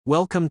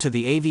Welcome to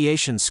the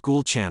Aviation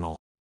School channel.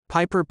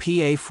 Piper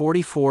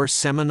PA-44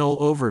 Seminole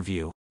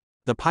Overview.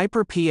 The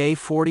Piper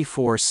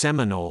PA-44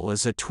 Seminole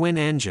is a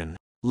twin-engine,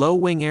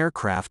 low-wing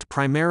aircraft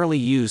primarily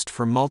used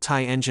for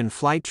multi-engine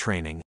flight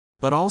training,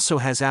 but also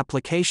has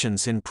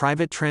applications in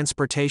private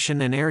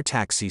transportation and air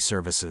taxi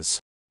services.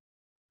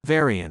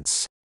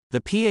 Variants.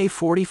 The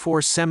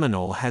PA-44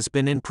 Seminole has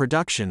been in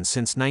production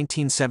since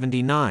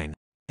 1979,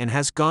 and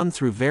has gone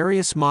through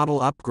various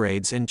model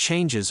upgrades and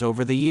changes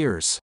over the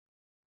years.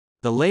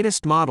 The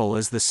latest model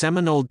is the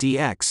Seminole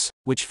DX,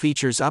 which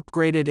features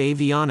upgraded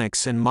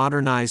avionics and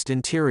modernized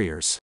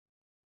interiors.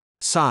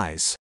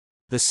 Size.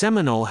 The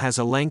Seminole has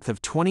a length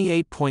of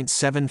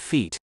 28.7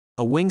 feet,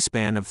 a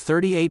wingspan of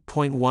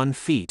 38.1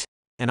 feet,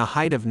 and a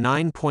height of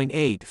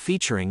 9.8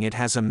 featuring it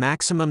has a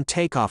maximum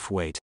takeoff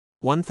weight,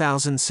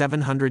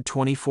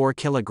 1,724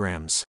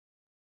 kilograms.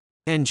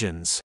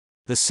 Engines.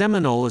 The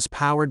Seminole is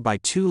powered by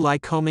two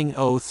Lycoming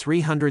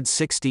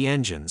O-360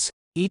 engines,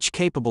 each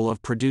capable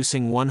of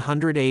producing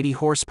 180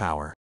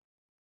 horsepower.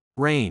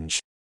 Range.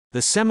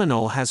 The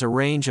Seminole has a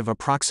range of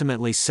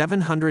approximately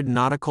 700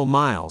 nautical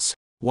miles,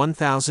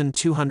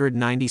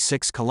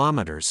 1,296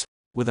 kilometers,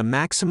 with a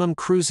maximum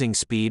cruising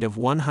speed of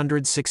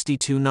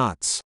 162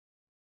 knots.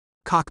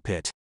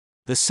 Cockpit.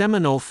 The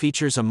Seminole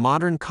features a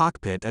modern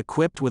cockpit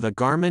equipped with a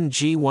Garmin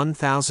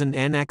G1000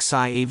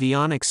 NXI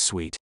avionics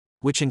suite,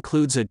 which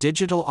includes a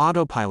digital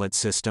autopilot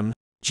system,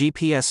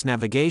 GPS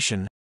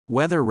navigation,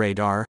 weather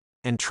radar,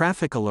 and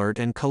traffic alert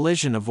and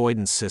collision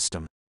avoidance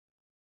system.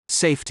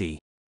 Safety.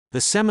 The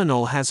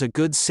Seminole has a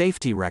good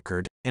safety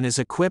record, and is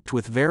equipped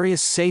with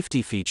various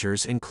safety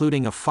features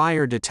including a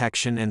fire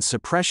detection and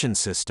suppression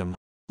system,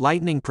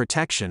 lightning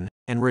protection,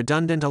 and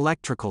redundant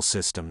electrical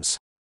systems.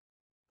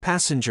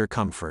 Passenger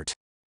comfort.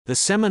 The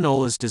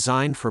Seminole is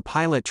designed for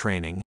pilot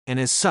training, and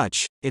as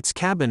such, its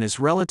cabin is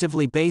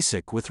relatively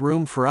basic with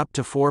room for up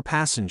to 4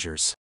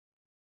 passengers.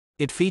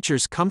 It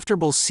features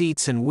comfortable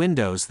seats and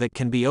windows that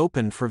can be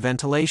opened for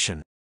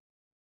ventilation.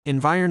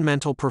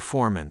 Environmental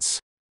performance.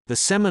 The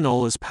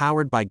Seminole is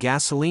powered by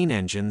gasoline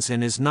engines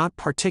and is not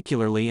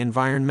particularly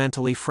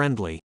environmentally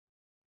friendly.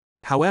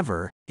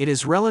 However, it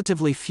is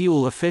relatively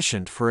fuel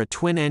efficient for a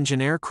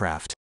twin-engine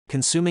aircraft,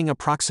 consuming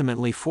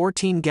approximately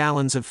 14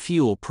 gallons of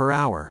fuel per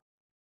hour.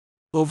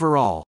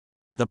 Overall,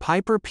 the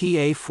Piper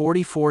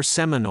PA-44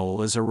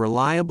 Seminole is a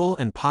reliable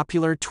and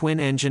popular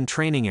twin-engine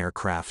training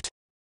aircraft.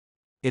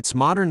 Its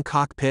modern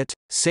cockpit,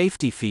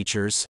 safety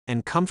features,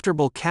 and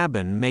comfortable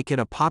cabin make it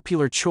a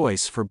popular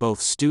choice for both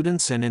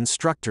students and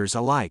instructors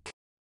alike.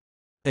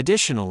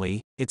 Additionally,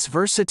 its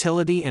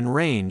versatility and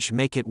range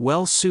make it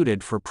well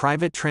suited for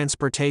private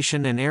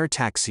transportation and air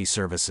taxi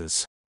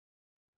services.